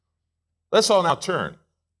Let's all now turn.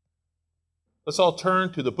 Let's all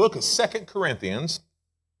turn to the book of 2 Corinthians,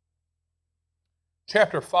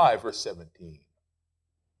 chapter 5, verse 17.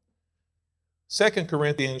 2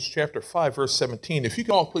 Corinthians chapter 5, verse 17. If you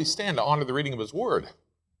can all please stand to honor the reading of his word.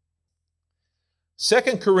 2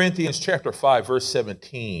 Corinthians chapter 5, verse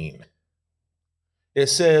 17. It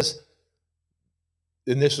says,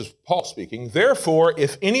 and this is Paul speaking, therefore,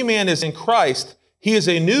 if any man is in Christ, he is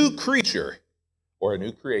a new creature or a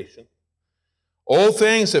new creation. Old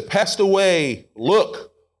things have passed away.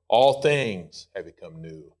 Look, all things have become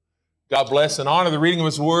new. God bless and honor the reading of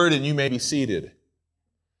his word, and you may be seated.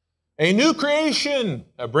 A new creation,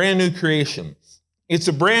 a brand new creation. It's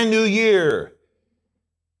a brand new year.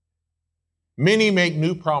 Many make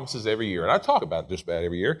new promises every year, and I talk about just about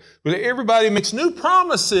every year, but everybody makes new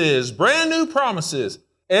promises, brand new promises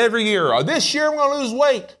every year. Oh, this year I'm going to lose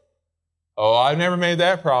weight. Oh, I've never made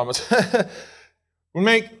that promise. We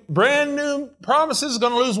make brand new promises,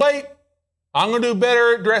 going to lose weight. I'm going to do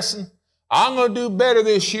better at dressing. I'm going to do better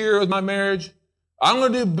this year with my marriage. I'm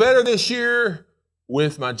going to do better this year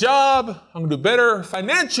with my job. I'm going to do better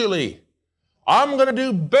financially. I'm going to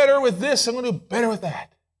do better with this. I'm going to do better with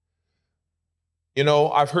that. You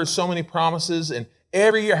know, I've heard so many promises, and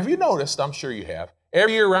every year, have you noticed? I'm sure you have.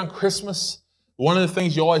 Every year around Christmas, one of the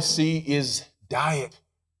things you always see is diet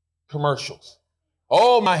commercials.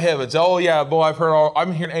 Oh, my heavens. Oh, yeah, boy,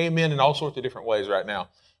 I'm hearing amen in all sorts of different ways right now.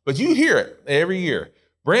 But you hear it every year.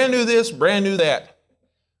 Brand new this, brand new that.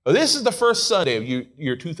 Well, this is the first Sunday of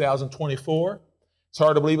year 2024. It's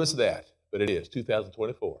hard to believe it's that, but it is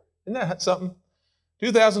 2024. Isn't that something?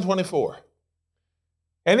 2024.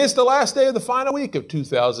 And it's the last day of the final week of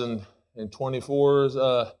 2024's,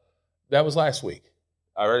 that was last week.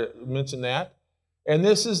 I already mentioned that. And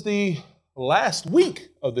this is the last week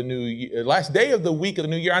of the new year, last day of the week of the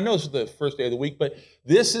new year. I know it's the first day of the week, but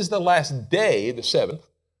this is the last day, the 7th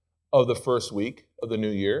of the first week of the new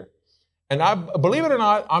year. And I believe it or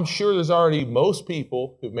not, I'm sure there's already most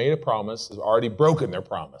people who've made a promise have already broken their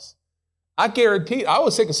promise. I guarantee, I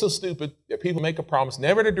always think it's so stupid that people make a promise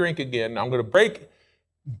never to drink again. I'm going to break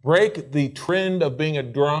the trend of being a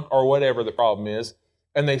drunk or whatever the problem is,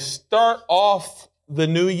 and they start off the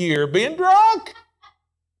new year being drunk.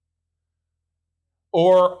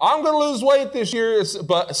 Or I'm going to lose weight this year,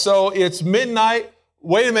 so it's midnight.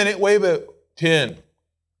 Wait a minute. 10,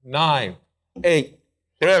 9, 8,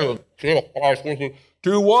 7, 6, 5, 4, 3,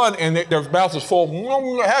 2, 1, and their mouth is full.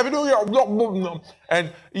 Happy New Year.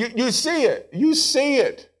 And you see it. You see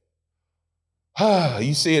it.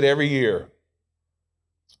 You see it every year.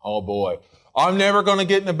 Oh, boy. I'm never going to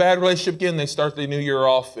get in a bad relationship again. They start the new year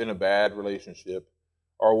off in a bad relationship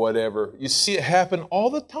or whatever. You see it happen all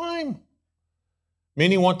the time.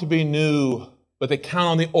 Many want to be new, but they count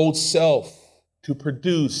on the old self to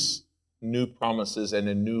produce new promises and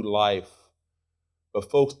a new life. But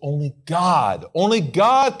folks, only God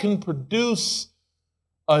can produce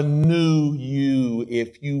a new you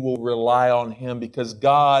if you will rely on him, because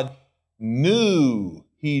God knew,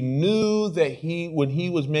 he knew that when he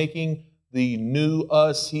was making the new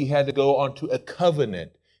us, he had to go onto a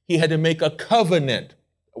covenant. He had to make a covenant.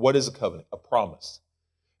 What is a covenant? A promise.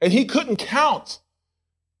 And he couldn't count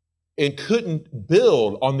and couldn't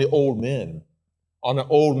build on the old men, on the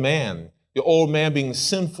old man being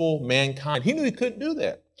sinful mankind. He knew he couldn't do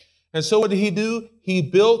that. And so what did he do? He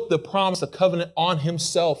built the promise, the covenant on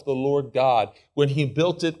himself, the Lord God, when he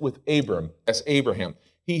built it with Abraham.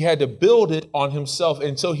 He had to build it on himself.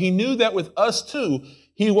 And so he knew that with us too,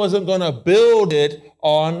 he wasn't going to build it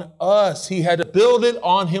on us. He had to build it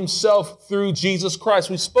on himself through Jesus Christ.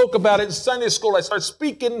 We spoke about it in Sunday school. I started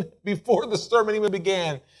speaking before the sermon even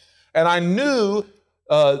began. And I knew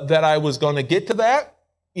that I was going to get to that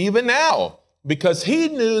even now, because he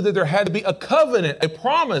knew that there had to be a covenant, a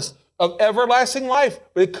promise of everlasting life,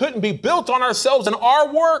 but it couldn't be built on ourselves and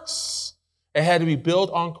our works. It had to be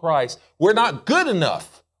built on Christ. We're not good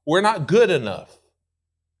enough. We're not good enough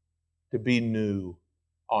to be new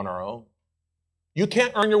on our own. You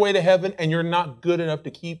can't earn your way to heaven, and you're not good enough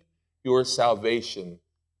to keep your salvation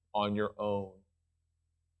on your own.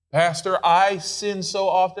 Pastor, I sin so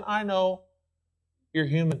often. I know you're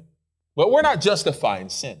human, but we're not justifying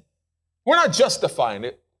sin. We're not justifying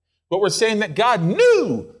it, but we're saying that God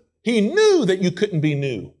knew. He knew that you couldn't be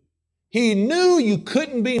new. He knew you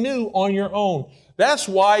couldn't be new on your own. That's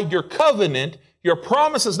why your covenant, your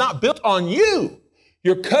promise is not built on you.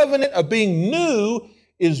 Your covenant of being new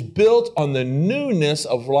is built on the newness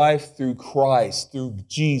of life through Christ, through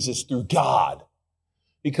Jesus, through God.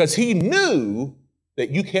 Because he knew that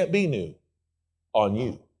you can't be new on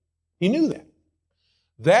you. He knew that.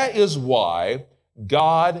 That is why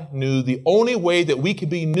God knew the only way that we could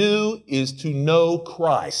be new is to know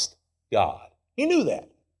Christ, God. He knew that.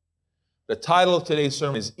 The title of today's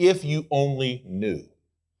sermon is If You Only Knew.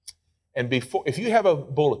 And if you have a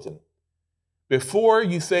bulletin, before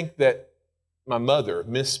you think that my mother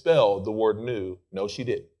misspelled the word new, no, she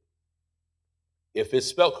didn't. If it's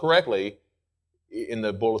spelled correctly in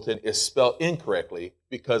the bulletin, it's spelled incorrectly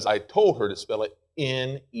because I told her to spell it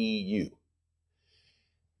N-E-U.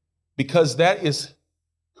 Because that is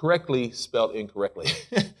correctly spelled incorrectly.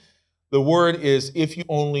 The word is if you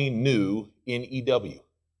only knew, N-E-W.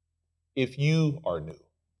 If you are new.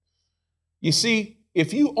 You see,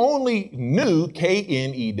 if you only knew,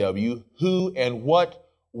 K-N-E-W, who and what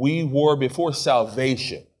we were before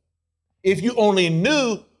salvation, if you only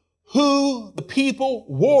knew who the people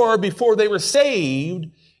were before they were saved,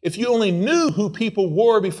 if you only knew who people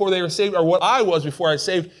were before they were saved, or what I was before I was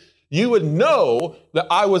saved, you would know that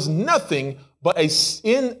I was nothing but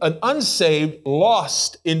an unsaved,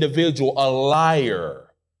 lost individual, a liar.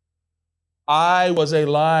 I was a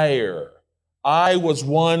liar. I was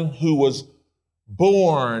one who was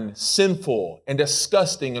born sinful and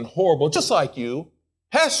disgusting and horrible, just like you.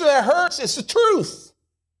 Pastor, that hurts. It's the truth.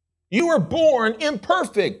 You were born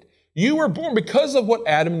imperfect. You were born because of what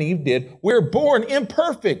Adam and Eve did. We were born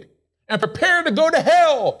imperfect and prepared to go to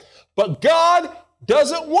hell. But God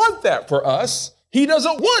doesn't want that for us. He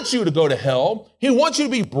doesn't want you to go to hell. He wants you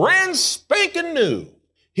to be brand spanking new.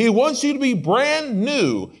 He wants you to be brand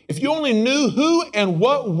new. If you only knew who and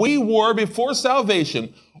what we were before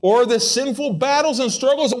salvation, or the sinful battles and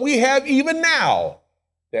struggles that we have even now,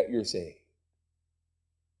 that you're saved.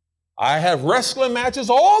 I have wrestling matches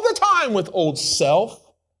all the time with old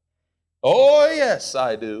self. Oh, yes,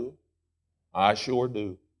 I do. I sure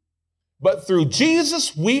do. But through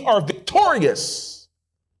Jesus, we are victorious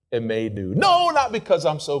and made new. No, not because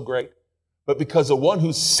I'm so great, but because the one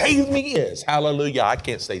who saved me is. Hallelujah. I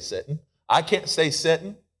can't stay sitting. I can't stay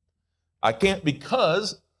sitting. I can't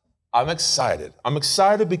because I'm excited. I'm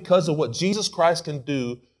excited because of what Jesus Christ can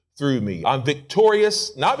do through me. I'm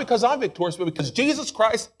victorious, not because I'm victorious, but because Jesus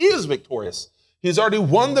Christ is victorious. He's already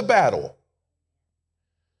won the battle.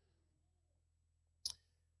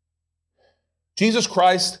 Jesus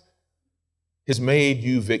Christ has made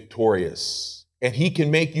you victorious, and he can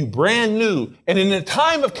make you brand new. And in a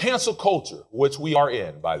time of cancel culture, which we are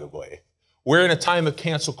in, by the way, we're in a time of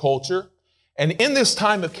cancel culture. And in this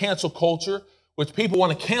time of cancel culture, which people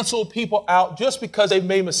want to cancel people out just because they've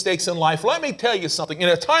made mistakes in life, let me tell you something. In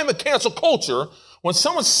a time of cancel culture, when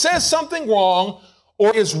someone says something wrong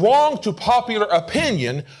or is wrong to popular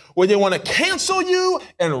opinion, where they want to cancel you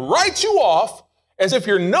and write you off, as if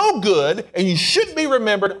you're no good and you shouldn't be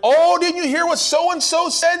remembered. Oh, didn't you hear what so-and-so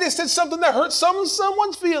said? They said something that hurt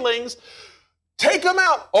someone's feelings. Take them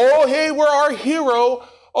out. Oh, hey, we're our hero.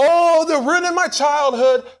 Oh, they're ruining my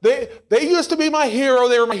childhood. They used to be my hero.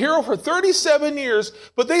 They were my hero for 37 years,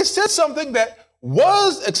 but they said something that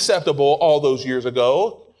was acceptable all those years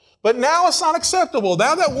ago, but now it's not acceptable.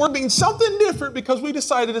 Now that word means something different because we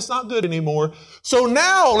decided it's not good anymore. So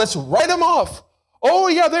now let's write them off. Oh,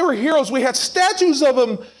 yeah, they were heroes. We had statues of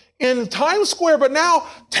them in Times Square, but now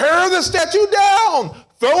tear the statue down.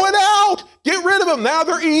 Throw it out. Get rid of them. Now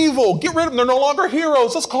they're evil. Get rid of them. They're no longer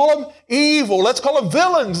heroes. Let's call them evil. Let's call them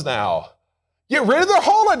villains now. Get rid of their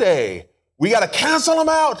holiday. We got to cancel them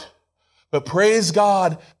out. But praise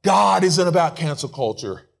God, God isn't about cancel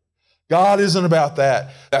culture. God isn't about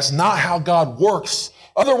that. That's not how God works.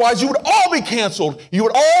 Otherwise, you would all be canceled. You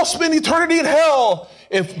would all spend eternity in hell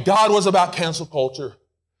if God was about cancel culture.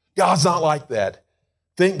 God's not like that.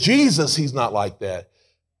 Thank Jesus, he's not like that.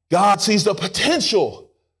 God sees the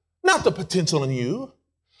potential, not the potential in you,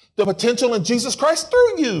 the potential in Jesus Christ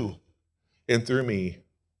through you and through me.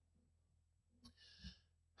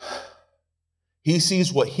 He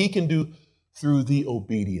sees what he can do through the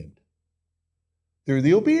obedient. Through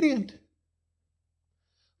the obedient.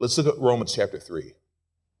 Let's look at Romans chapter 3.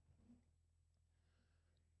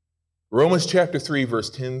 Romans chapter 3, verse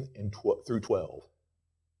 10 through 12.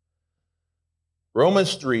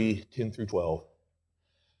 Romans 3, 10 through 12.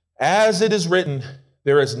 As it is written,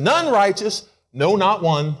 there is none righteous, no, not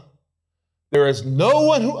one. There is no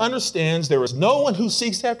one who understands. There is no one who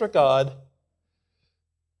seeks after God.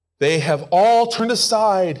 They have all turned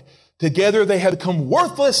aside. Together they have become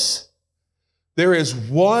worthless. There is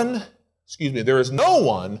no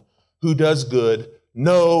one who does good.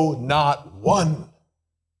 No, not one.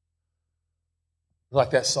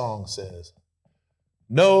 Like that song says,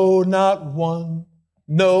 no, not one.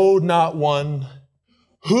 No, not one.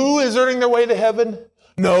 Who is earning their way to heaven?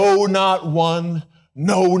 No, not one.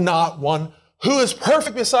 No, not one. Who is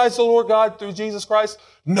perfect besides the Lord God through Jesus Christ?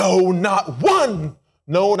 No, not one.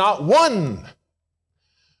 No, not one.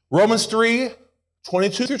 Romans 3,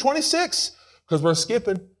 22 through 26, because we're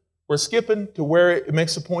skipping to where it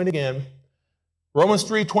makes a point again. Romans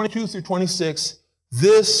 3, 22 through 26,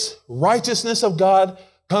 this righteousness of God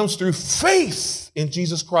comes through faith in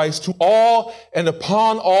Jesus Christ to all and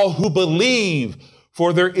upon all who believe.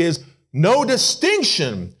 For there is no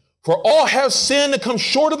distinction, for all have sinned and come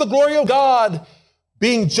short of the glory of God,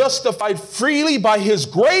 being justified freely by his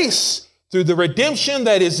grace through the redemption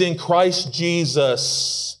that is in Christ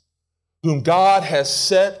Jesus, whom God has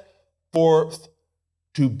set forth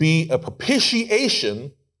to be a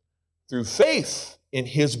propitiation through faith in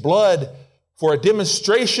his blood for a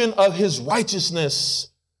demonstration of his righteousness,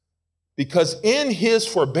 because in his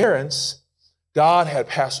forbearance, God had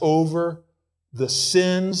passed over the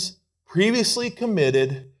sins previously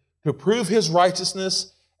committed to prove his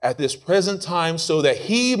righteousness at this present time, so that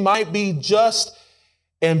he might be just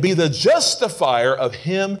and be the justifier of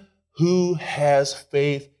him who has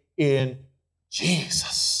faith in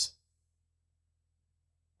Jesus.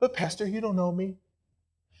 But Pastor, you don't know me.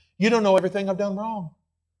 You don't know everything I've done wrong.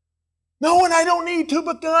 No, and I don't need to,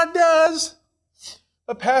 but God does.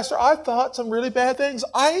 But Pastor, I've thought some really bad things.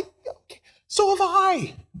 So have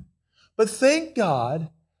I. But thank God,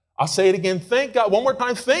 I'll say it again, thank God, one more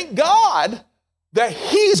time, thank God that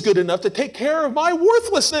he's good enough to take care of my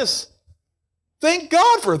worthlessness. Thank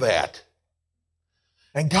God for that.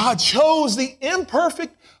 And God chose the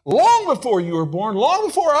imperfect long before you were born, long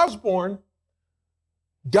before I was born.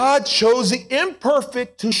 God chose the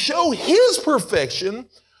imperfect to show his perfection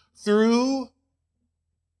through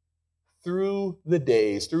the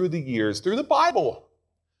days, through the years, through the Bible.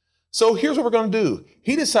 So here's what we're going to do.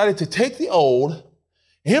 He decided to take the old,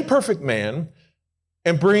 imperfect man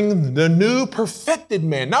and bring the new perfected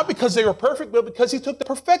man, not because they were perfect, but because he took the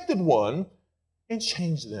perfected one and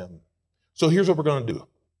changed them. So here's what we're going to do.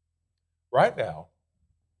 Right now,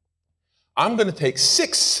 I'm going to take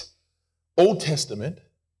 6 Old Testament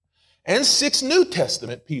and 6 New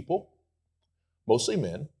Testament people, mostly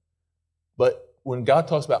men, but when God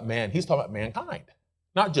talks about man, he's talking about mankind,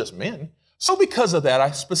 not just men. So because of that, I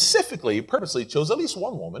purposely chose at least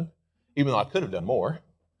one woman, even though I could have done more.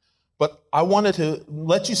 But I wanted to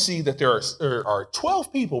let you see that there are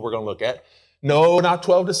 12 people we're going to look at. No, not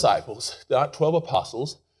 12 disciples, not 12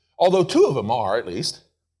 apostles, although 2 of them are at least.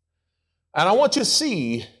 And I want you to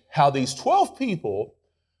see how these 12 people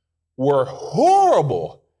were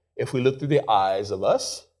horrible if we look through the eyes of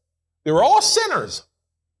us. They were all sinners.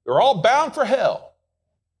 They were all bound for hell.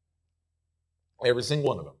 Every single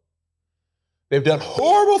one of them. They've done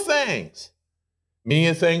horrible things. Many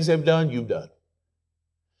of the things they've done, you've done.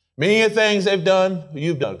 Many of the things they've done,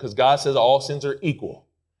 you've done, because God says all sins are equal.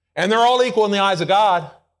 And they're all equal in the eyes of God.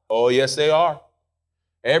 Oh, yes, they are.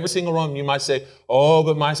 Every single one, you might say, oh,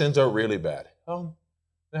 but my sins are really bad. Oh,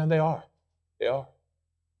 and they are. They are.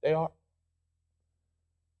 They are.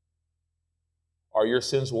 Are your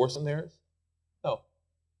sins worse than theirs? No.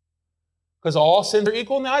 Because all sins are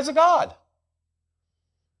equal in the eyes of God.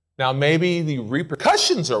 Now, maybe the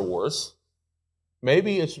repercussions are worse.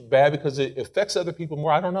 Maybe it's bad because it affects other people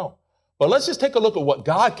more. I don't know. But let's just take a look at what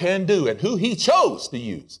God can do and who he chose to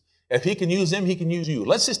use. If he can use them, he can use you.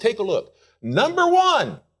 Let's just take a look. Number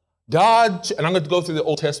 1, God, and I'm going to go through the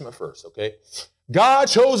Old Testament first, okay? God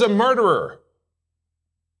chose a murderer.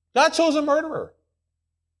 God chose a murderer.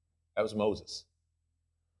 That was Moses.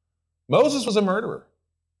 Moses was a murderer.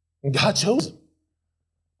 And God chose him.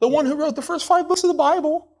 The one who wrote the first 5 books of the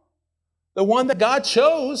Bible. The one that God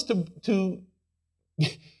chose to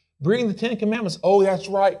bring the 10 Commandments. Oh, that's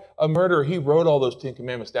right. A murderer. He wrote all those 10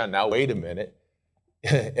 Commandments down. Now, wait a minute.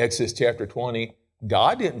 Exodus chapter 20.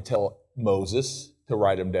 God didn't tell Moses to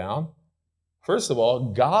write them down. First of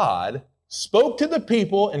all, God spoke to the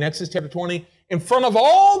people in Exodus chapter 20. In front of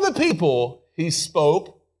all the people, he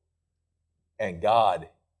spoke. And God,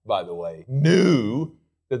 by the way, knew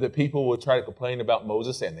that the people would try to complain about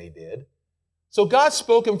Moses, and they did. So God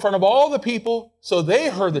spoke in front of all the people, so they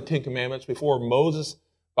heard the 10 Commandments before Moses.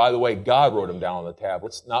 By the way, God wrote them down on the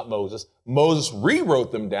tablets, not Moses. Moses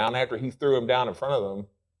rewrote them down after he threw them down in front of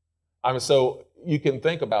them. So you can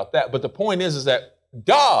think about that. But the point is that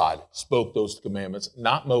God spoke those commandments,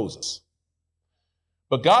 not Moses.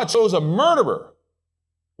 But God chose a murderer.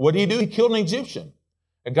 What did he do? He killed an Egyptian.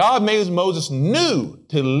 And God made Moses new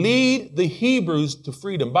to lead the Hebrews to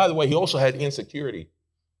freedom. By the way, he also had insecurity.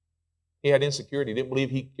 He had insecurity. He didn't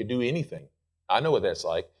believe he could do anything. I know what that's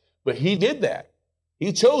like. But he did that.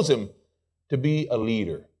 He chose him to be a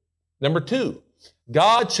leader. Number 2,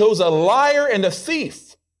 God chose a liar and a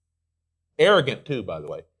thief. arrogant too, by the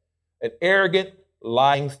way, an arrogant,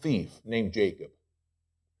 lying thief named Jacob.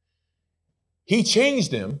 He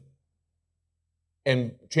changed him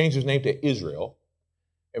and changed his name to Israel.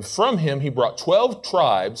 And from him, he brought 12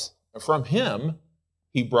 tribes. And from him,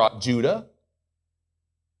 he brought Judah.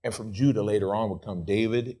 And from Judah later on would come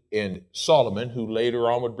David and Solomon, who later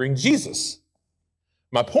on would bring Jesus.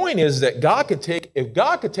 My point is that if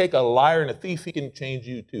God could take a liar and a thief, he can change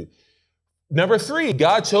you too. Number 3,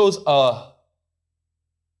 God chose a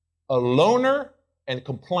loner and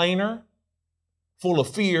complainer, full of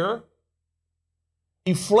fear.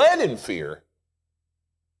 He fled in fear.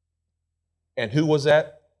 And who was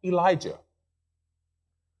that? Elijah.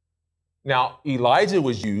 Now, Elijah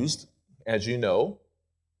was used, as you know.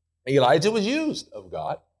 Elijah was used of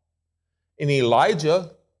God. And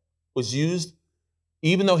Elijah was used,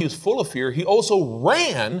 even though he was full of fear, he also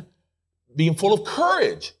ran, being full of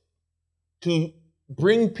courage, to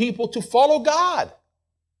bring people to follow God.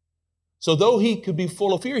 So though he could be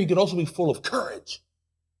full of fear, he could also be full of courage.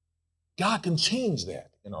 God can change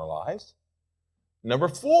that in our lives. Number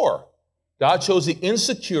 4, God chose the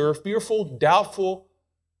insecure, fearful, doubtful,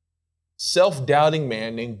 self-doubting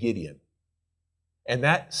man named Gideon. And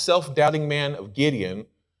that self-doubting man of Gideon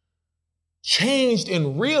changed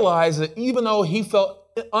and realized that even though he felt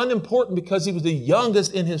unimportant because he was the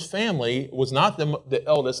youngest in his family, was not the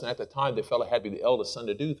eldest, and at the time the fellow had to be the eldest son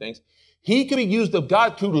to do things, he could be used of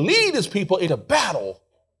God to lead his people into battle.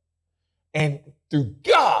 And through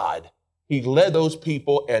God, he led those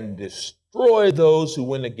people and destroyed those who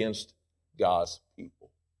went against God's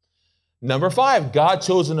people. Number 5, God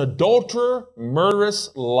chose an adulterer,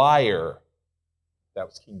 murderous liar. That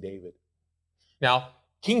was King David. Now,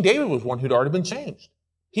 King David was one who'd already been changed.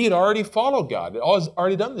 He had already followed God. He had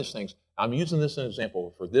already done these things. I'm using this as an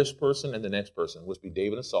example for this person and the next person, which would be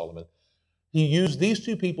David and Solomon. He used these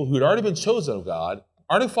 2 people who had already been chosen of God,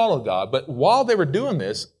 already followed God, but while they were doing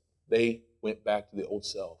this, they went back to the old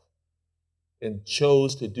self and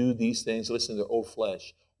chose to do these things, listen to their old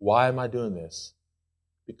flesh. Why am I doing this?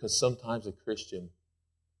 Because sometimes a Christian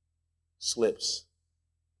slips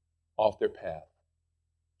off their path,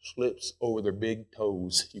 slips over their big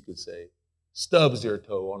toes, you could say, stubs their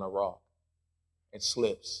toe on a rock and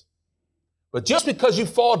slips. But just because you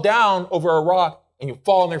fall down over a rock and you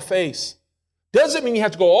fall on their face doesn't mean you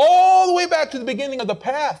have to go all the way back to the beginning of the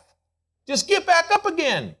path. Just get back up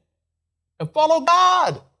again and follow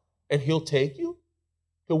God, and he'll take you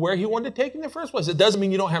to where he wanted to take you in the first place. It doesn't mean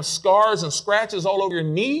you don't have scars and scratches all over your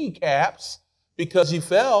kneecaps because you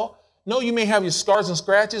fell. No, you may have your scars and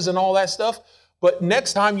scratches and all that stuff, but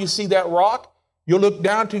next time you see that rock, you'll look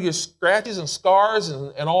down to your scratches and scars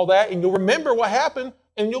and all that, and you'll remember what happened,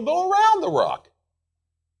 and you'll go around the rock.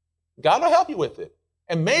 God will help you with it.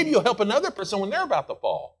 And maybe you'll help another person when they're about to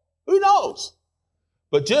fall. Who knows?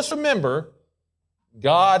 But just remember,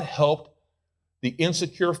 God helped the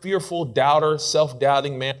insecure, fearful, doubter,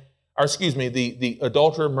 self-doubting man, the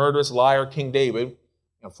adulterer, murderous, liar, King David.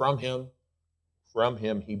 And from him,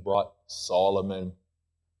 he brought Solomon.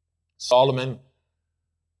 Solomon,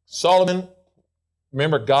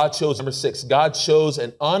 remember, God chose, number 6, God chose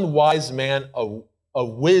an unwise man of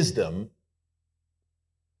wisdom.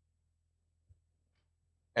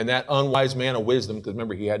 And that unwise man of wisdom, because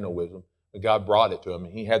remember, he had no wisdom, but God brought it to him.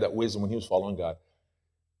 And he had that wisdom when he was following God.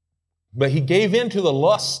 But he gave in to the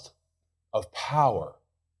lust of power,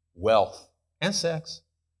 wealth, and sex.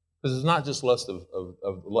 Because it's not just lust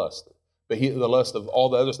of lust, but the lust of all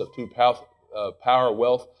the other stuff too, power,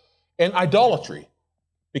 wealth, and idolatry.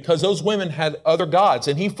 Because those women had other gods,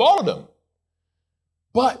 and he followed them.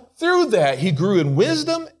 But through that, he grew in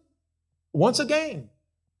wisdom once again.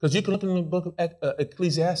 Because you can look in the book of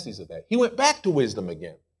Ecclesiastes of that. He went back to wisdom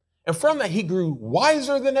again. And from that, he grew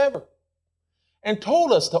wiser than ever and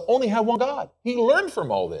told us to only have one God. He learned from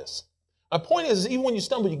all this. My point is, even when you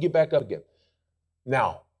stumble, you get back up again.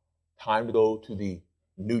 Now, time to go to the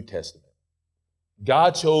New Testament.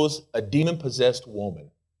 God chose a demon-possessed woman.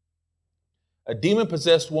 A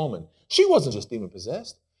demon-possessed woman. She wasn't just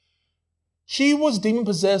demon-possessed. She was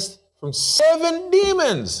demon-possessed from 7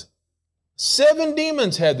 demons. 7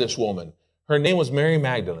 demons had this woman. Her name was Mary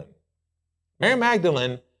Magdalene. Mary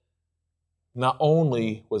Magdalene not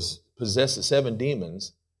only was possessed of 7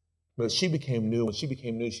 demons, but she became new. When she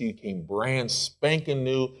became new, she became brand spanking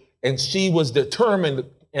new, and she was determined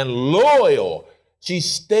and loyal. She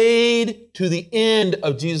stayed to the end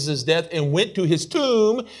of Jesus' death and went to his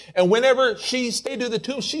tomb. And whenever she stayed to the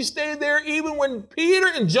tomb, she stayed there even when Peter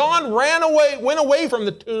and John went away from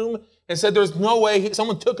the tomb and said there's no way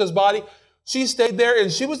someone took his body. She stayed there,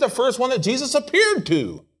 and she was the first one that Jesus appeared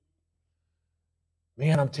to.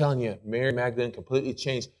 Man, I'm telling you, Mary Magdalene completely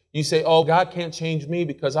changed. You say, oh, God can't change me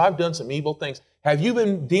because I've done some evil things. Have you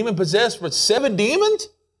been demon-possessed with 7 demons?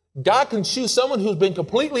 God can choose someone who's been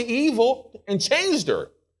completely evil and changed her.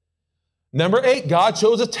 Number 8, God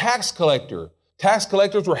chose a tax collector. Tax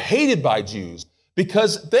collectors were hated by Jews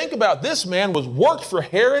because think about this man worked for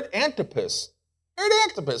Herod Antipas. Herod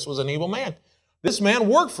Antipas was an evil man. This man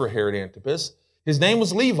worked for Herod Antipas. His name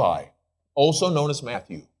was Levi, also known as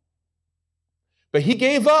Matthew. But he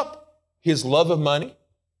gave up his love of money.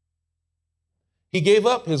 He gave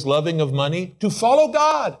up his loving of money to follow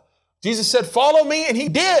God. Jesus said, follow me, and he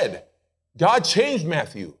did. God changed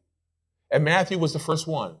Matthew. And Matthew was the first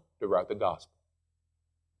one to write the gospel.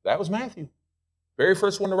 That was Matthew. Very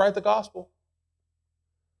first one to write the gospel.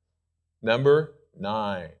 Number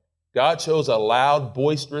 9. God chose a loud,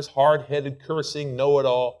 boisterous, hard-headed, cursing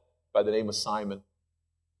know-it-all by the name of Simon.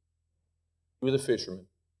 He was a fisherman.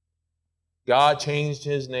 God changed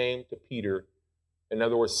his name to Peter. In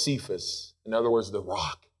other words, Cephas. In other words, the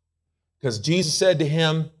rock. Because Jesus said to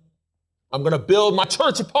him, I'm going to build my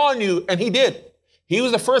church upon you. And he did. He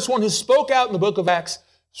was the first one who spoke out in the book of Acts.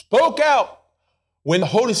 Spoke out when the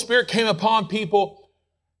Holy Spirit came upon people.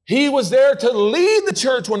 He was there to lead the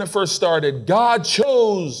church when it first started. God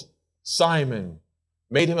chose Simon,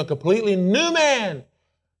 made him a completely new man.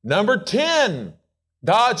 Number 10,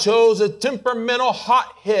 God chose a temperamental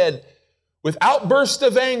hothead with outbursts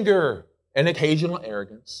of anger and occasional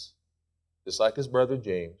arrogance, just like his brother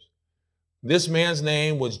James. This man's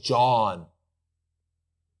name was John.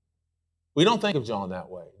 We don't think of John that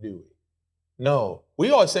way, do we? No, we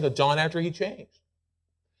always think of John after he changed.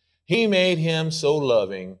 He made him so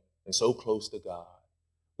loving and so close to God.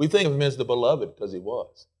 We think of him as the beloved because he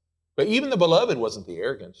was. But even the beloved wasn't the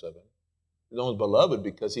arrogance of him. He was only beloved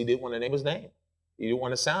because he didn't want to name his name. He didn't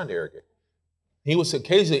want to sound arrogant. He was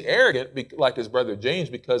occasionally arrogant, like his brother James,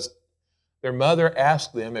 because their mother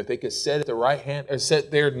asked them if they could sit at the right hand or sit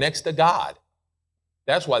there next to God.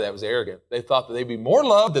 That's why that was arrogant. They thought that they'd be more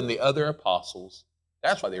loved than the other apostles.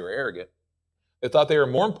 That's why they were arrogant. They thought they were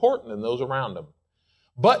more important than those around them.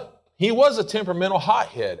 But he was a temperamental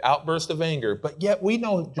hothead, outburst of anger. But yet we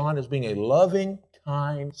know John as being a loving,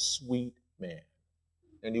 kind, sweet man.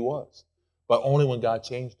 And he was. But only when God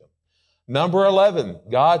changed him. Number 11,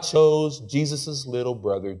 God chose Jesus' little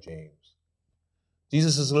brother James.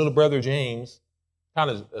 Jesus' little brother James, kind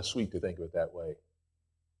of sweet to think of it that way.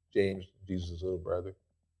 James, Jesus' little brother.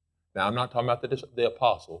 Now, I'm not talking about the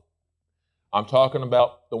apostle. I'm talking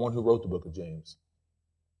about the one who wrote the book of James.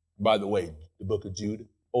 By the way, the book of Jude,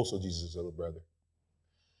 also Jesus' little brother.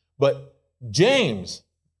 But James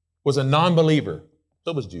was a non-believer.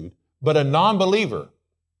 So was Jude. But a non-believer.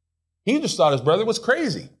 He just thought his brother was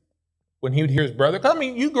crazy when he would hear his brother. I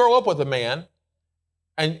mean, you grow up with a man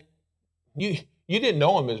and you didn't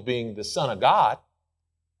know him as being the son of God.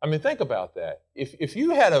 I mean, think about that. If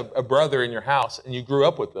you had a brother in your house and you grew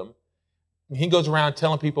up with him, and he goes around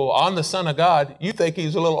telling people, I'm the son of God, you think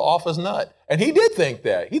he's a little off his nut. And he did think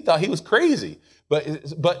that. He thought he was crazy.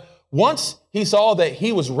 But once he saw that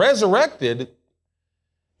he was resurrected,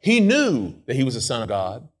 he knew that he was the son of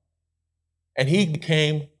God. And he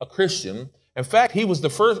became a Christian. In fact, he was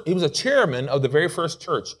a chairman of the very first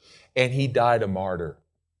church. And he died a martyr.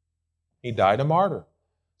 He died a martyr.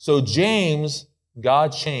 So James,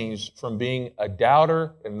 God changed from being a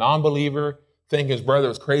doubter and non-believer, thinking his brother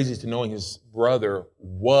was crazy, to knowing his brother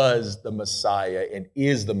was the Messiah and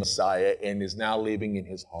is the Messiah and is now living in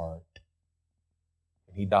his heart.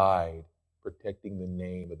 And he died protecting the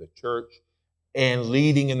name of the church and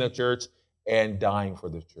leading in the church and dying for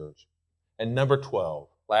the church. And number 12,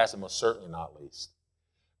 last and most certainly not least,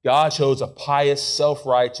 God chose a pious,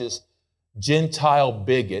 self-righteous, Gentile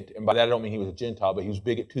bigot, and by that I don't mean he was a Gentile, but he was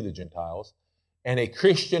bigot to the Gentiles, and a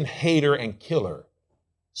Christian hater and killer,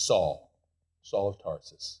 Saul of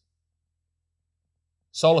Tarsus.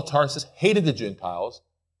 Saul of Tarsus hated the Gentiles,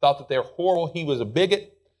 thought that they're horrible. He was a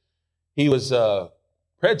bigot. He was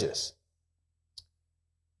prejudiced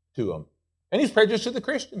to them. And he's prejudiced to the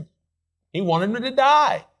Christians. He wanted them to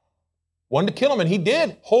die. Wanted to kill him, and he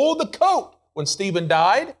did hold the coat when Stephen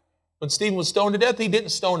died. When Stephen was stoned to death, he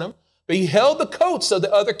didn't stone him, but he held the coats of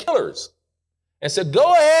the other killers and said,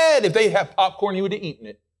 go ahead. If they have popcorn, he would have eaten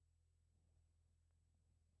it.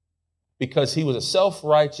 Because he was a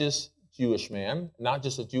self-righteous Jewish man, not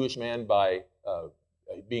just a Jewish man by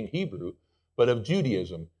being Hebrew, but of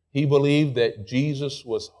Judaism. He believed that Jesus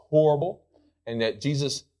was horrible and that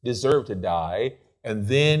Jesus deserved to die. And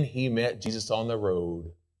then he met Jesus on the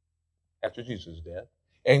road after Jesus' death.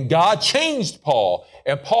 And God changed Paul.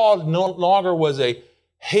 And Paul no longer was a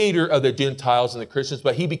hater of the Gentiles and the Christians,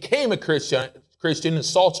 but he became a Christian Christian, and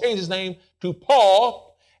Saul changed his name to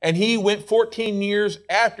Paul, and he went 14 years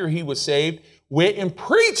after he was saved, went and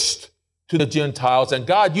preached to the Gentiles, and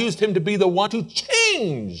God used him to be the one to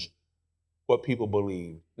change what people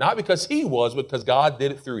believed. Not because he was, but because God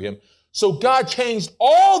did it through him. So God changed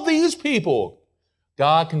all these people.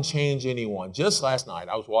 God can change anyone. Just last night,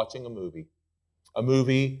 I was watching a movie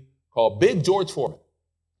called Big George Foreman,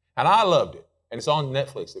 and I loved it. And it's on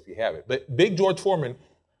Netflix if you have it. But Big George Foreman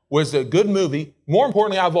was a good movie. More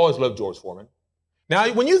importantly, I've always loved George Foreman. Now,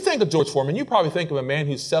 when you think of George Foreman, you probably think of a man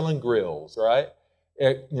who's selling grills, right?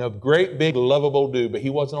 Great, big, lovable dude, but he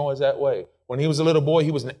wasn't always that way. When he was a little boy,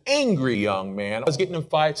 he was an angry young man. I was getting in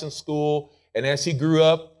fights in school, and as he grew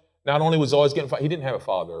up, not only was he always getting fights, he didn't have a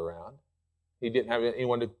father around. He didn't have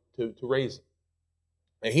anyone to raise him.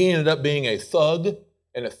 And he ended up being a thug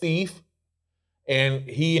and a thief, and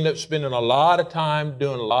he ended up spending a lot of time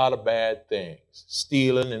doing a lot of bad things,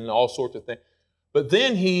 stealing and all sorts of things. But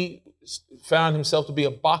then he found himself to be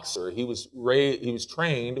a boxer. He was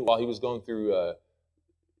trained while he was going through a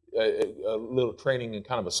little training in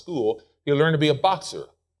kind of a school. He learned to be a boxer.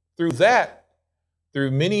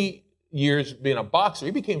 Through many years being a boxer,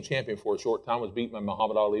 he became champion for a short time, was beaten by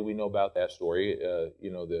Muhammad Ali. We know about that story,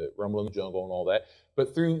 the Rumble in the Jungle and all that.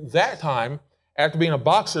 But through that time, after being a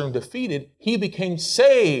boxer and defeated, he became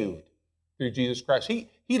saved through Jesus Christ.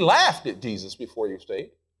 He laughed at Jesus before he was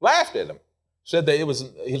saved, laughed at him. Said that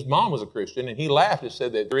his mom was a Christian, and he laughed and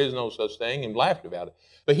said that there is no such thing and laughed about it.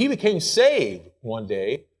 But he became saved one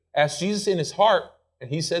day, asked Jesus in his heart, and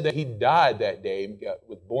he said that he died that day,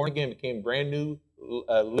 was born again, became brand new,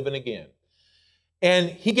 living again.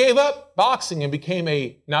 And he gave up boxing and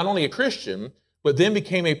became not only a Christian, but then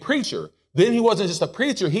became a preacher. Then he wasn't just a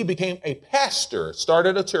preacher, he became a pastor,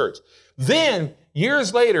 started a church. Then,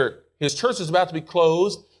 years later, his church was about to be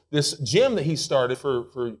closed. This gym that he started for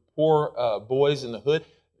poor boys in the hood,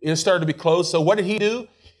 it started to be closed. So what did he do?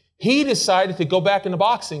 He decided to go back into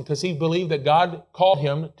boxing because he believed that God called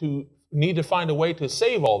him to need to find a way to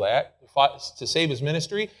save all that, to save his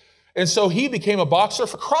ministry. And so he became a boxer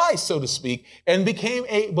for Christ, so to speak, and became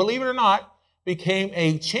believe it or not, became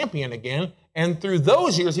a champion again. And through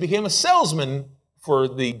those years, he became a salesman for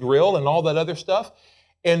the grill and all that other stuff.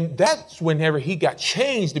 And that's whenever he got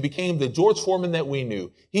changed to became the George Foreman that we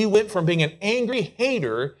knew. He went from being an angry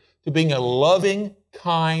hater to being a loving,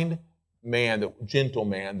 kind man, the gentle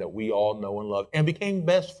man that we all know and love, and became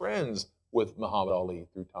best friends with Muhammad Ali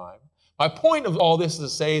through time. My point of all this is to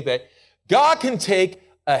say that God can take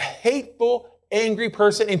a hateful, angry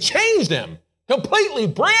person and change them completely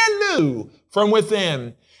brand new from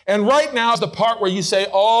within. And right now is the part where you say,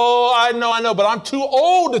 oh, I know, but I'm too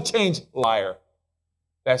old to change. Liar.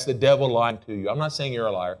 That's the devil lying to you. I'm not saying you're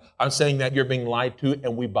a liar. I'm saying that you're being lied to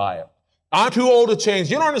and we buy it. I'm too old to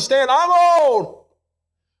change. You don't understand. I'm old.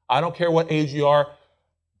 I don't care what age you are.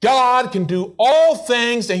 God can do all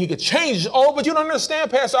things and he can change. Oh, but you don't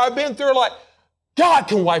understand, Pastor. I've been through a lot. God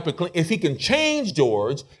can wipe it clean. If he can change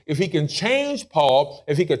George, if he can change Paul,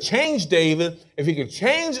 if he could change David, if he could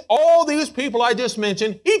change all these people I just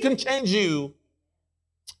mentioned, he can change you.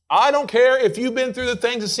 I don't care if you've been through the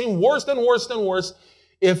things that seem worse than worse than worse.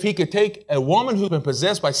 If he could take a woman who's been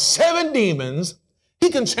possessed by 7 demons,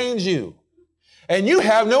 he can change you. And you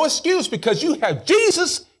have no excuse because you have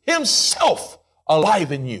Jesus himself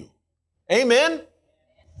alive in you. Amen?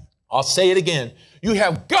 I'll say it again. You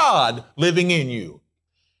have God living in you.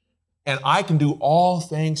 And I can do all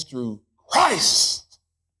things through Christ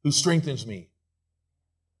who strengthens me.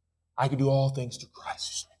 I can do all things through Christ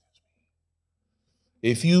who strengthens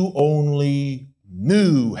me. If you only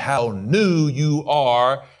knew how new you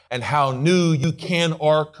are and how new you can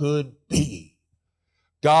or could be.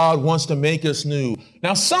 God wants to make us new.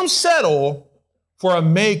 Now, some settle for a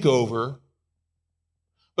makeover,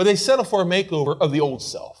 but they settle for a makeover of the old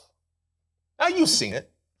self. Now, you've seen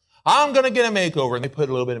it. I'm going to get a makeover, and they put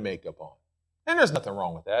a little bit of makeup on. And there's nothing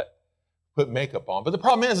wrong with that. Put makeup on. But the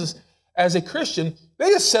problem is as a Christian, they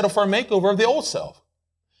just settle for a makeover of the old self.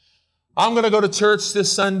 I'm going to go to church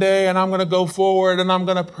this Sunday, and I'm going to go forward, and I'm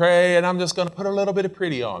going to pray, and I'm just going to put a little bit of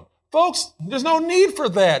pretty on. Folks, there's no need for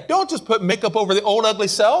that. Don't just put makeup over the old ugly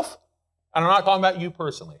self. And I'm not talking about you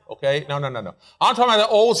personally, okay? No. I'm talking about the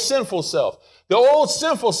old sinful self. The old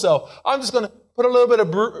sinful self. I'm just going to put a little bit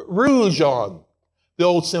of rouge on the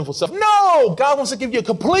old sinful self. No! God wants to give you a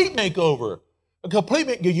complete makeover. A complete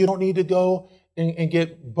makeover. You don't need to go and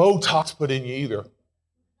get Botox put in you either.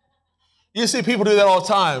 You see people do that all the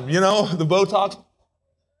time, the Botox.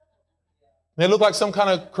 They look like some kind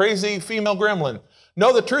of crazy female gremlin.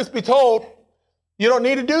 No, the truth be told, you don't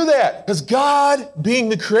need to do that because God, being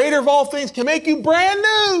the creator of all things, can make you brand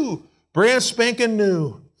new brand spanking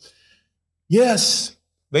new. Yes,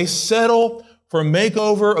 they settle for a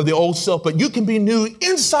makeover of the old self, but you can be new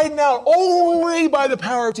inside and out only by the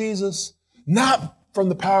power of Jesus, not from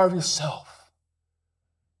the power of yourself.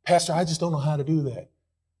 Pastor, I just don't know how to do that.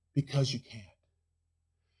 Because you can't.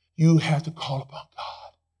 You have to call upon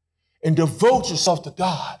God and devote yourself to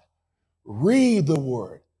God. Read the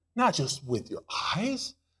word, not just with your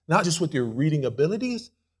eyes, not just with your reading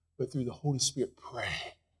abilities, but through the Holy Spirit. Pray.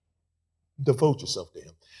 Devote yourself to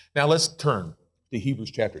him. Now let's turn to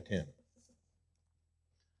Hebrews chapter 10.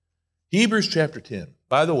 Hebrews chapter 10.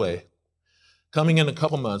 By the way, coming in a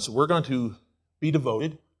couple months, we're going to be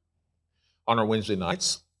devoted on our Wednesday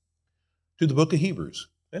nights to the book of Hebrews.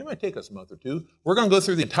 And it might take us a month or two. We're going to go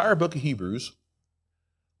through the entire book of Hebrews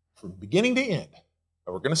from beginning to end.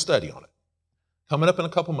 And we're going to study on it. Coming up in a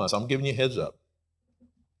couple months, I'm giving you a heads up.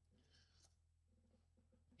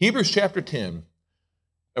 Hebrews chapter 10,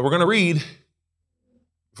 and we're going to read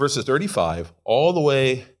verses 35 all the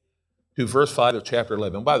way to verse 5 of chapter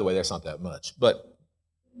 11. By the way, that's not that much, but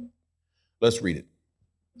let's read it.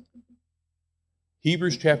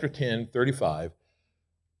 Hebrews chapter 10, 35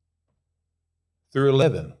 through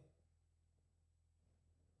 11.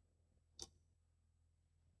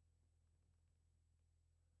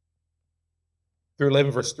 Through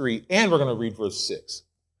 11, verse 3, and we're going to read verse 6.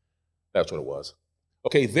 That's what it was.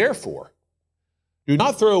 Okay, therefore, do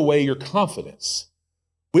not throw away your confidence,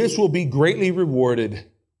 which will be greatly rewarded,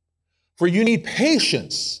 for you need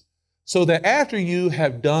patience, so that after you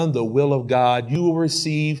have done the will of God, you will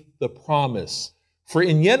receive the promise. For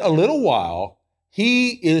in yet a little while,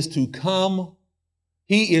 he who is to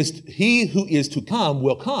come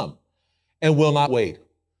will come and will not wait.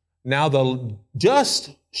 Now the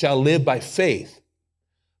just shall live by faith.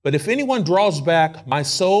 But if anyone draws back, my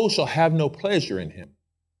soul shall have no pleasure in him.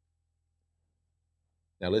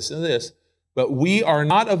 Now listen to this. But we are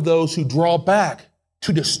not of those who draw back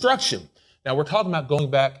to destruction. Now we're talking about going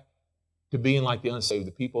back to being like the unsaved.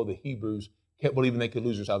 The people, the Hebrews, kept believing they could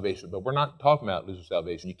lose their salvation. But we're not talking about losing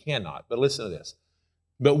salvation. You cannot. But listen to this.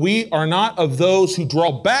 But we are not of those who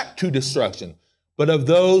draw back to destruction, but of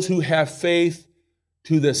those who have faith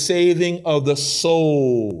to the saving of the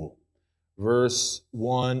soul. Verse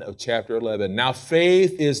 1 of chapter 11. Now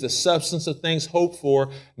faith is the substance of things hoped for,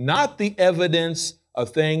 not the evidence of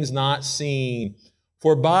things not seen.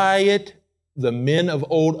 For by it the men of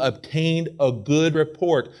old obtained a good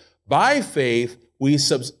report. By faith we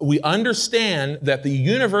understand that the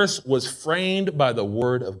universe was framed by the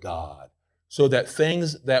word of God, so that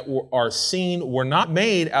things that are seen were not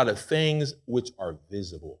made out of things which are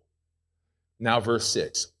visible. Now verse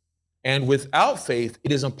 6. And without faith,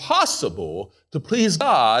 it is impossible to please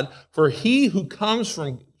God, for he who comes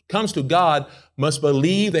to God must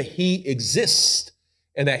believe that he exists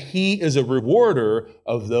and that he is a rewarder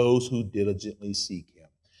of those who diligently seek him.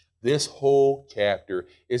 This whole chapter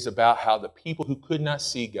is about how the people who could not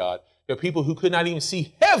see God, the people who could not even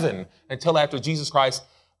see heaven until after Jesus Christ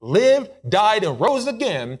lived, died, and rose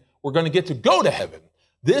again, were going to get to go to heaven.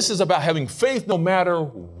 This is about having faith no matter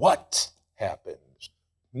what happens.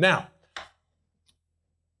 Now,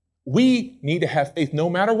 we need to have faith no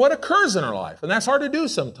matter what occurs in our life, and that's hard to do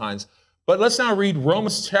sometimes. But let's now read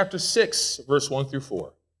Romans chapter 6, verse 1 through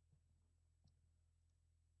 4.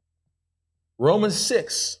 Romans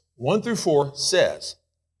 6, 1 through 4 says,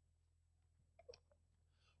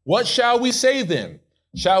 "What shall we say then?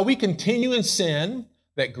 Shall we continue in sin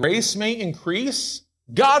that grace may increase?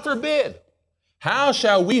 God forbid. How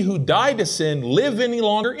shall we who died to sin live any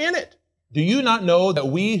longer in it? Do you not know that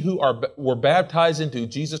we who were baptized into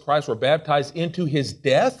Jesus Christ were baptized into his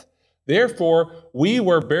death? Therefore, we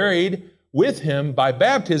were buried with him by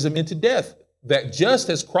baptism into death, that just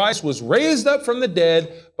as Christ was raised up from the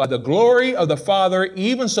dead by the glory of the Father,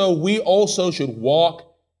 even so we also should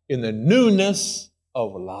walk in the newness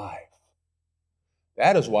of life."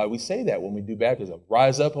 That is why we say that when we do baptism.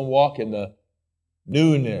 Rise up and walk in the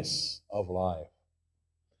newness of life.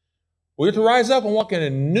 We get to rise up and walk in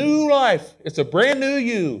a new life. It's a brand new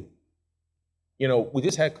you. You know, we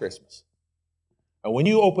just had Christmas. And when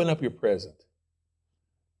you open up your present,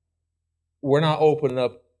 we're not opening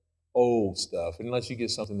up old stuff unless you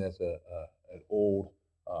get something that's an old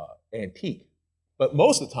antique. But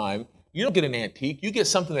most of the time, you don't get an antique. You get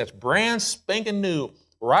something that's brand spanking new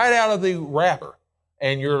right out of the wrapper.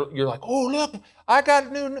 And you're like, oh, look, I got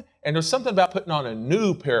a new. And there's something about putting on a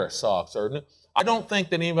new pair of socks. I don't think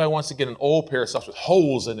that anybody wants to get an old pair of socks with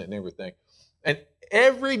holes in it and everything. And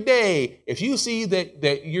every day, if you see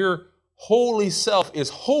that your holy self is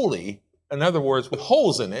holy, in other words, with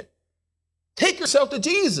holes in it, take yourself to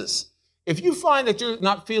Jesus. If you find that you're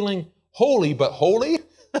not feeling holy, but holy?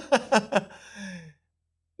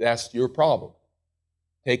 That's your problem.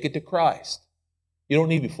 Take it to Christ. You don't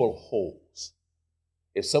need to be full of holes.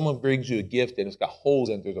 If someone brings you a gift and it's got holes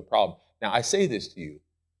in it, there's a problem. Now, I say this to you.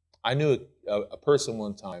 I knew a person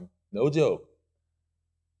one time, no joke,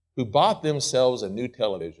 who bought themselves a new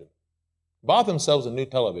television.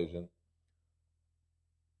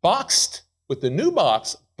 Boxed with the new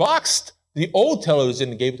box, boxed the old television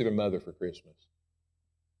and gave it to their mother for Christmas.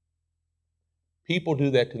 People do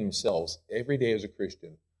that to themselves every day as a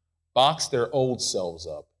Christian. Box their old selves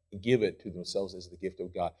up and give it to themselves as the gift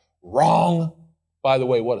of God. Wrong. By the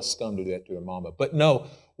way, what a scum to do that to their mama. But no,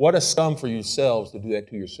 what a scum for yourselves to do that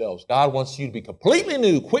to yourselves. God wants you to be completely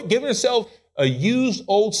new. Quit giving yourself a used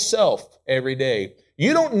old self every day.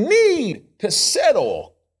 You don't need to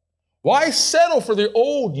settle. Why settle for the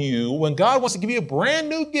old you when God wants to give you a brand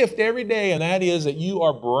new gift every day, and that is that you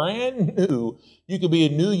are brand new. You can be a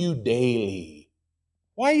new you daily.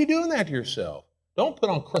 Why are you doing that to yourself? Don't put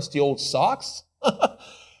on crusty old socks.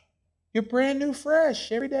 You're brand new,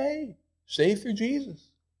 fresh every day, saved through Jesus.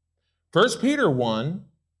 1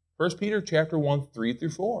 Peter chapter 1, 3 through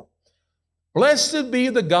 4. Blessed be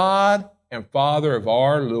the God and Father of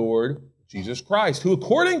our Lord Jesus Christ, who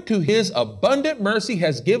according to his abundant mercy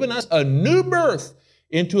has given us a new birth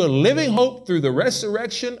into a living hope through the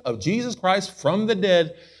resurrection of Jesus Christ from the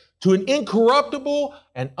dead, to an incorruptible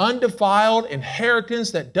and undefiled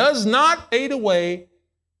inheritance that does not fade away,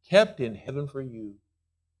 kept in heaven for you.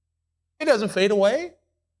 It doesn't fade away.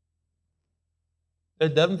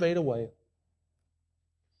 It doesn't fade away.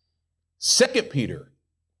 2 Peter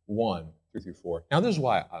 1, 3 through 4. Now, this is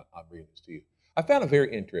why I'm reading this to you. I found it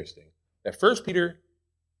very interesting that 1 Peter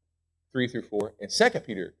 3 through 4 and 2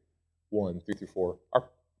 Peter 1, 3 through 4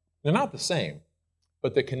 they're not the same,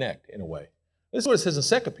 but they connect in a way. This is what it says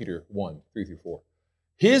in 2 Peter 1, 3 through 4.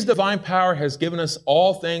 His divine power has given us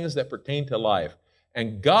all things that pertain to life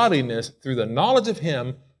and godliness through the knowledge of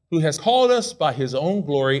him who has called us by his own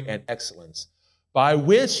glory and excellence, by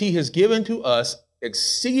which he has given to us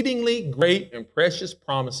exceedingly great and precious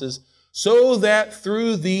promises, so that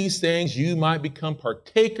through these things you might become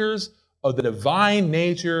partakers of the divine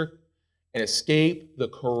nature and escape the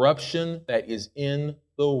corruption that is in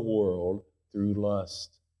the world through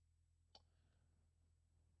lust.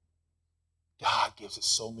 God gives us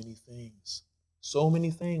so many things. So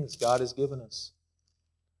many things God has given us.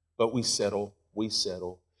 But we settle.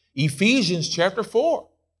 Ephesians chapter 4.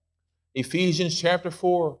 Ephesians chapter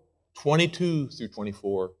 4, 22 through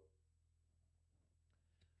 24.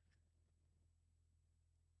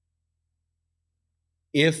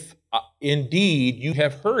 If indeed you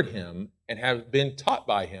have heard him and have been taught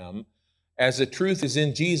by him, as the truth is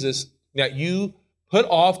in Jesus, that you put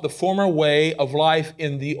off the former way of life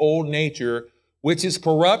in the old nature, which is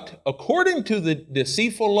corrupt according to the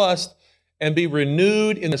deceitful lust, and be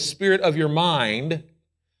renewed in the spirit of your mind,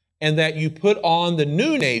 and that you put on the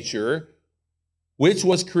new nature, which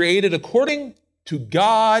was created according to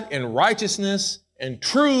God in righteousness and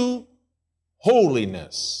true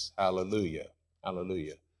holiness. Hallelujah.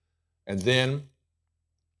 Hallelujah. And then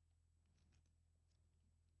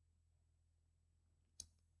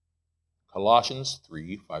Colossians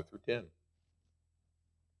 3, 5 through 10.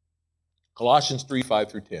 Colossians 3,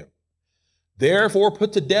 5 through 10. Therefore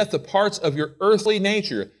put to death the parts of your earthly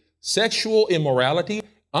nature, sexual immorality,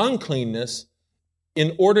 uncleanness,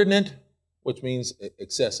 inordinate, which means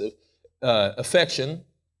excessive, affection,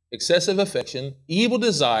 evil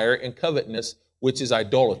desire, and covetousness, which is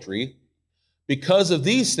idolatry. Because of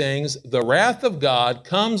these things, the wrath of God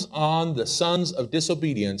comes on the sons of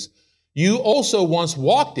disobedience. You also once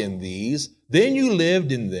walked in these, then you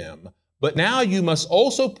lived in them. But now you must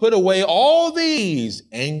also put away all these: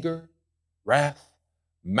 anger, wrath,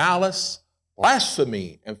 malice,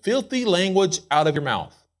 blasphemy, and filthy language out of your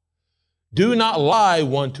mouth. Do not lie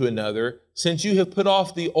one to another, since you have put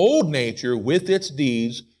off the old nature with its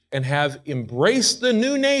deeds and have embraced the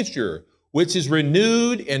new nature, which is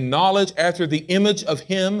renewed in knowledge after the image of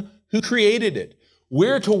him who created it.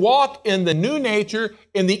 We're to walk in the new nature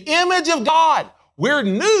in the image of God. We're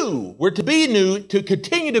new. We're to be new, to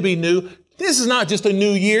continue to be new. This is not just a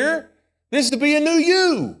new year. This is to be a new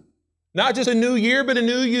you. Not just a new year, but a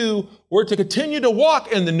new you. We're to continue to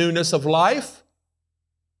walk in the newness of life.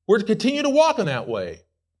 We're to continue to walk in that way.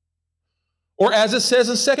 Or as it says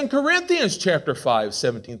in 2 Corinthians chapter 5,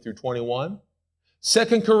 17 through 21.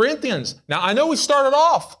 2 Corinthians. Now, I know we started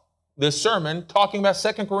off this sermon talking about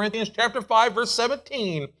 2 Corinthians chapter 5, verse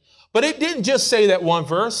 17, but it didn't just say that one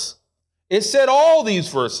verse. It said all these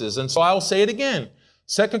verses, and so I'll say it again.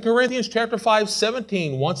 2 Corinthians chapter 5,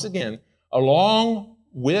 17, once again, along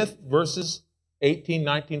with verses 18,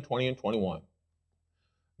 19, 20, and 21.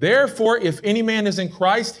 Therefore, if any man is in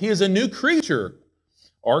Christ, he is a new creature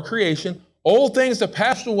or creation. Old things have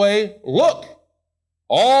passed away. Look,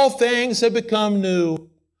 all things have become new.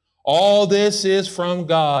 All this is from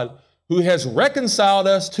God, who has reconciled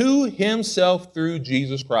us to himself through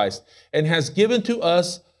Jesus Christ and has given to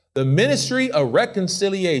us the ministry of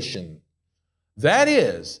reconciliation. That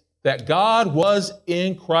is, that God was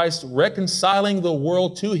in Christ reconciling the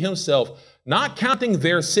world to himself, not counting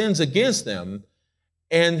their sins against them,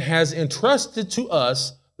 and has entrusted to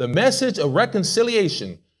us the message of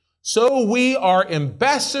reconciliation. So we are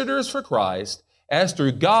ambassadors for Christ, as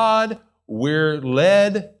through God we're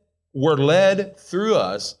led through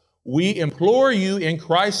us. We implore you in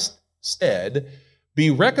Christ's stead,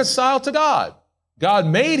 be reconciled to God. God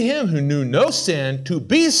made him who knew no sin to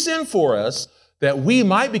be sin for us, that we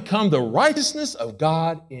might become the righteousness of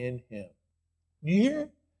God in him. You hear?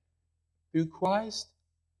 Through Christ,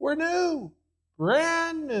 we're new,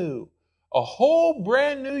 brand new, a whole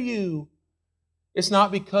brand new you. It's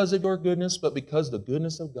not because of your goodness, but because of the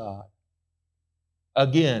goodness of God.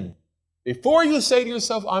 Again, before you say to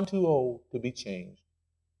yourself, I'm too old to be changed,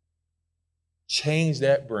 change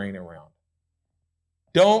that brain around.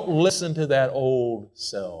 Don't listen to that old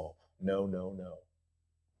self. No, no, no.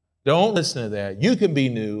 Don't listen to that. You can be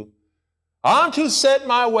new. I'm too set in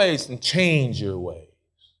my ways, and change your ways.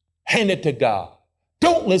 Hand it to God.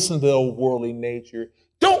 Don't listen to the old worldly nature.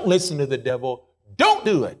 Don't listen to the devil. Don't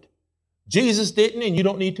do it. Jesus didn't, and you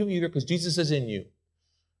don't need to either, because Jesus is in you.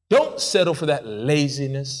 Don't settle for that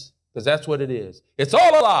laziness, because that's what it is. It's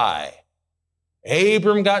all a lie.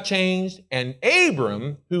 Abram got changed, and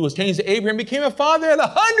Abram, who was changed to Abraham, became a father at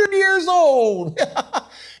 100 years old.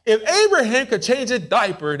 If Abraham could change a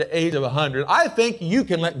diaper at the age of 100, I think you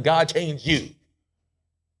can let God change you.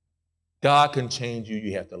 God can change you.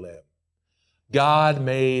 You have to let him. God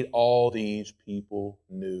made all these people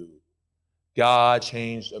new. God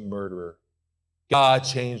changed a murderer. God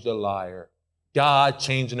changed a liar. God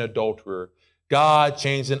changed an adulterer. God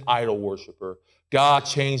changed an idol worshiper. God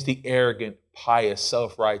changed the arrogant, pious,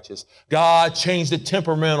 self-righteous. God changed the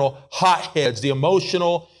temperamental hotheads, the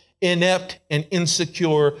emotional, inept, and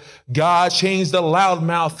insecure. God changed the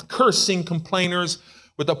loudmouth, cursing complainers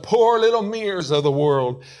with the poor little me's of the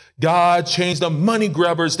world. God changed the money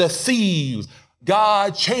grubbers, the thieves.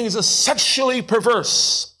 God changed the sexually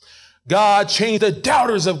perverse. God changed the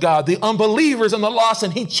doubters of God, the unbelievers and the lost,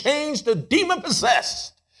 and he changed the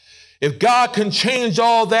demon-possessed. If God can change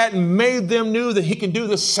all that and made them new, then he can do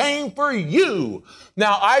the same for you.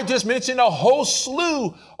 Now, I just mentioned a whole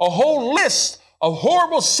slew, a whole list of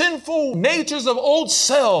horrible, sinful natures of old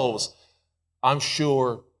selves. I'm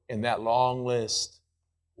sure in that long list,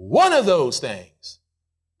 one of those things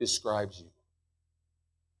describes you.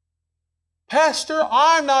 Pastor,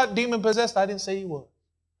 I'm not demon-possessed. I didn't say he was.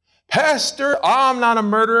 Pastor, I'm not a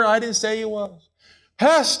murderer. I didn't say he was.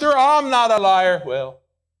 Pastor, I'm not a liar. Well,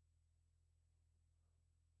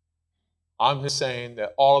 I'm just saying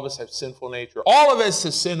that all of us have sinful nature. All of us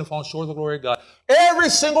have sinned and fallen short of the glory of God. Every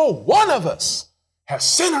single one of us has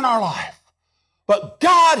sin in our life. But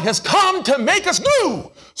God has come to make us new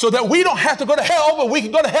so that we don't have to go to hell, but we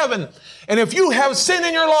can go to heaven. And if you have sin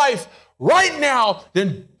in your life right now,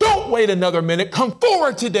 then don't wait another minute. Come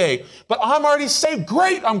forward today. But I'm already saved.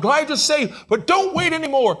 Great. I'm glad you're saved. But don't wait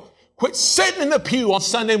anymore. Quit sitting in the pew on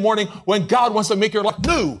Sunday morning when God wants to make your life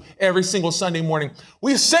new every single Sunday morning.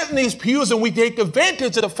 We sit in these pews and we take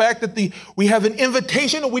advantage of the fact that we have an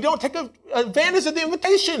invitation, and we don't take advantage of the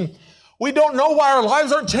invitation. We don't know why our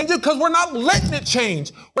lives aren't changing because we're not letting it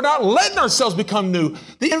change. We're not letting ourselves become new.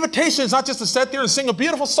 The invitation is not just to sit there and sing a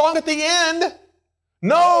beautiful song at the end.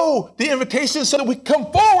 No, the invitation is so that we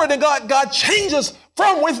come forward and God changes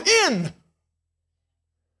from within.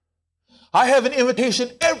 I have an invitation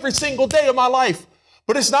every single day of my life,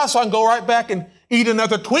 but it's not so I can go right back and eat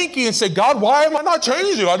another Twinkie and say, God, why am I not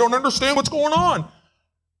changing? I don't understand what's going on.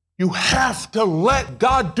 You have to let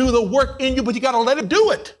God do the work in you, but you got to let him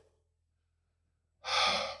do it.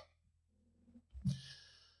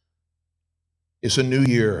 It's a new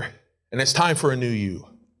year, and it's time for a new you.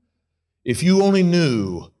 If you only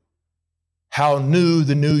knew how new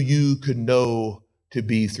the new you could know to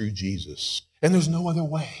be through Jesus, and there's no other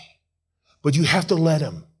way. But you have to let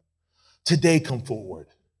him. Today, come forward.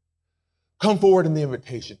 Come forward in the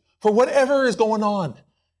invitation. For whatever is going on,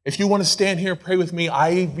 if you want to stand here and pray with me,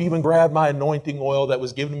 I even grabbed my anointing oil that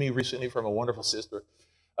was given to me recently from a wonderful sister.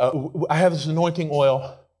 I have this anointing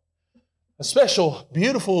oil, a special,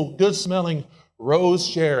 beautiful, good-smelling Rose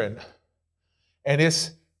Sharon, and it's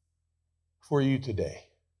for you today.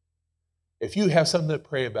 If you have something to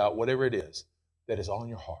pray about, whatever it is that is on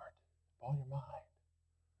your heart, on your mind,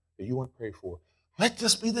 that you want to pray for, let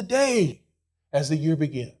this be the day as the year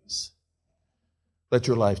begins. Let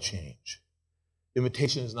your life change.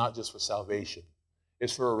 Invitation is not just for salvation.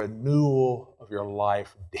 It's for a renewal of your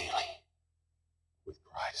life daily with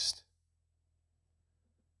Christ.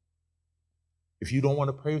 If you don't want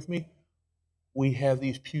to pray with me, we have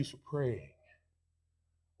these pews for praying.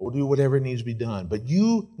 We'll do whatever needs to be done. But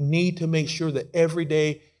you need to make sure that every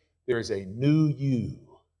day there is a new you.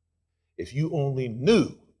 If you only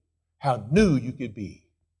knew how new you could be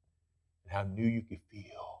and how new you could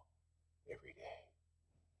feel every day.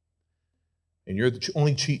 And you're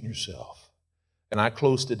only cheating yourself. And I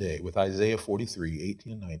close today with Isaiah 43,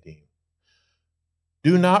 18 and 19.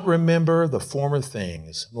 Do not remember the former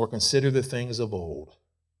things, nor consider the things of old.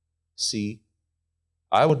 See,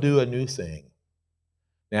 I will do a new thing.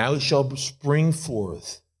 Now it shall spring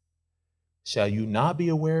forth. Shall you not be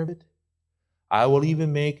aware of it? I will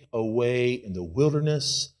even make a way in the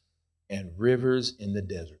wilderness and rivers in the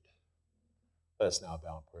desert. Let us now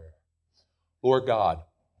bow in prayer. Lord God,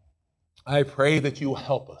 I pray that you will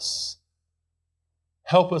help us.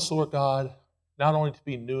 Help us, Lord God, not only to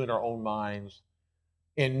be new in our own minds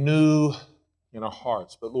and new in our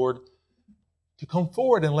hearts, but Lord, to come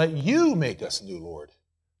forward and let you make us new, Lord.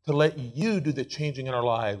 To let you do the changing in our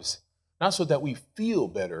lives, not so that we feel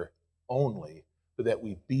better only, but that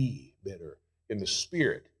we be better in the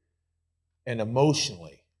spirit and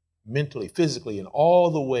emotionally, mentally, physically, in all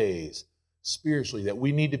the ways spiritually that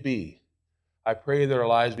we need to be. I pray that our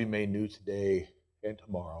lives be made new today and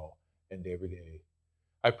tomorrow and every day.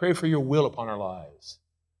 I pray for your will upon our lives.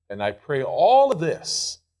 And I pray all of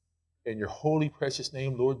this in your holy, precious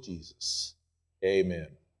name, Lord Jesus. Amen.